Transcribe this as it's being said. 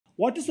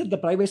what is it the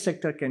private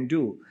sector can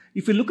do?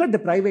 If you look at the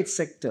private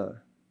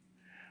sector,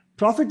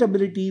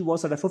 profitability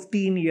was at a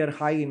 15-year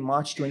high in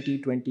March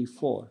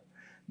 2024.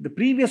 The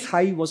previous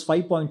high was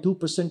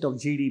 5.2% of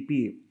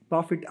GDP,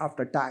 profit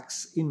after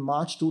tax, in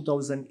March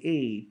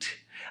 2008.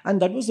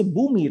 And that was a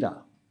boom era.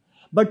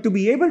 But to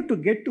be able to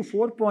get to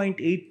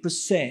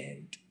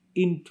 4.8%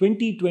 in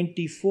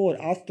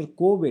 2024 after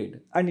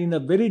COVID and in a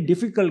very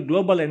difficult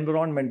global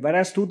environment,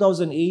 whereas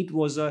 2008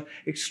 was an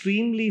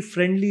extremely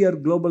friendlier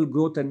global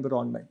growth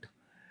environment,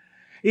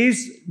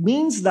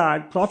 means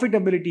that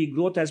profitability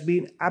growth has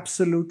been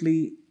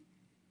absolutely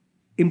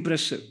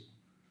impressive.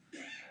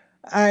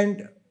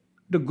 And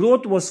the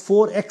growth was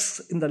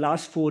 4x in the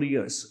last 4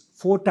 years,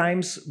 4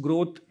 times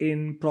growth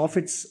in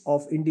profits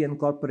of Indian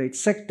corporate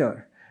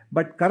sector.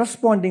 But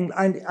corresponding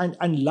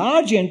and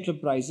large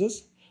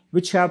enterprises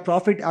which have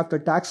profit after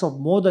tax of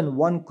more than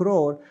 1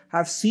 crore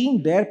have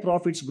seen their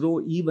profits grow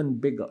even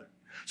bigger.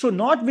 So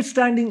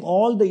notwithstanding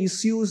all the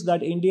issues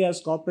that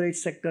India's corporate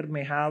sector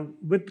may have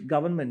with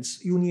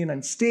governments, union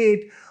and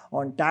state,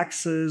 on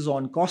taxes,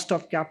 on cost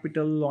of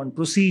capital, on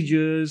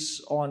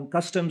procedures, on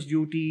customs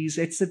duties,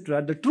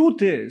 etc., the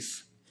truth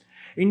is,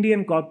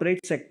 Indian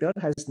corporate sector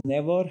has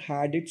never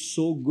had it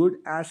so good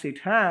as it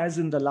has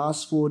in the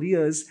last 4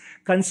 years,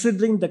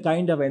 considering the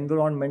kind of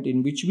environment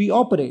in which we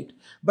operate.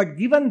 But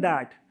given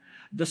that,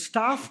 the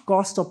staff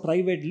cost of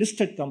private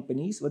listed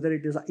companies, whether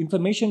it is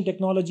information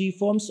technology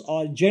firms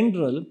or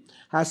general,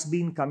 has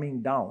been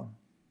coming down.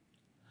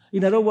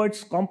 In other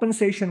words,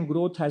 compensation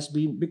growth has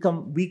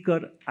become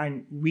weaker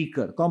and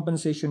weaker,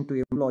 compensation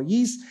to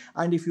employees.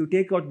 And if you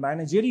take out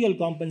managerial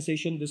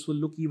compensation, this will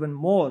look even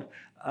more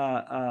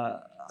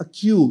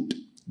acute,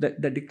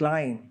 the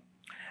decline.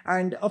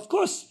 And of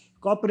course,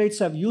 corporates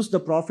have used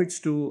the profits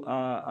to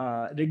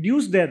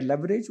reduce their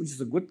leverage, which is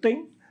a good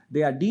thing.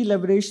 They are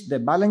deleveraged, their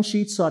balance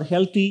sheets are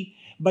healthy,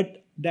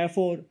 but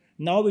therefore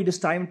now it is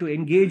time to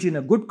engage in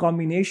a good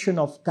combination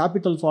of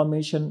capital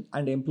formation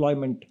and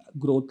employment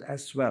growth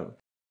as well.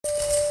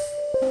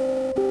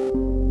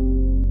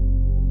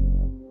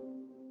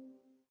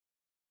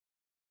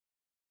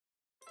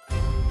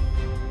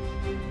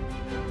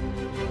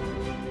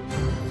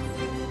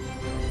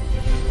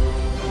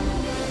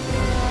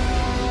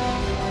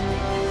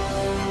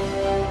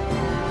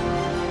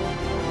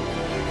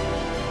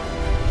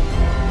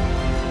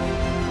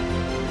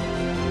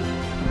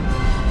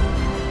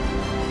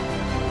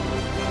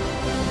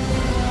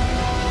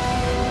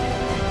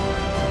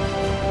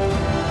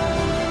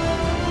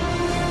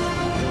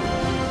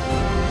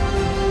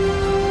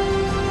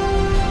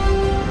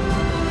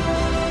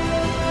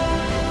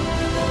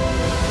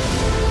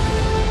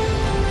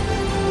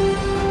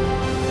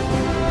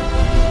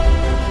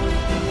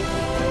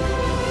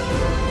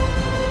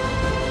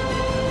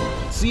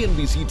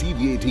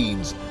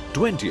 CNBC-TV18's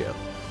 20th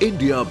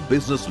India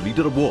Business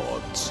Leader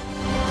Awards.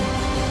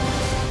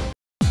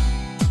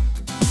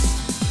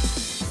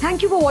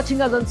 Thank you for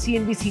watching us on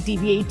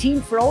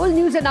CNBC-TV18. For all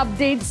news and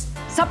updates,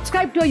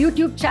 subscribe to our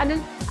YouTube channel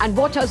and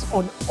watch us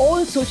on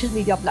all social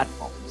media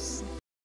platforms.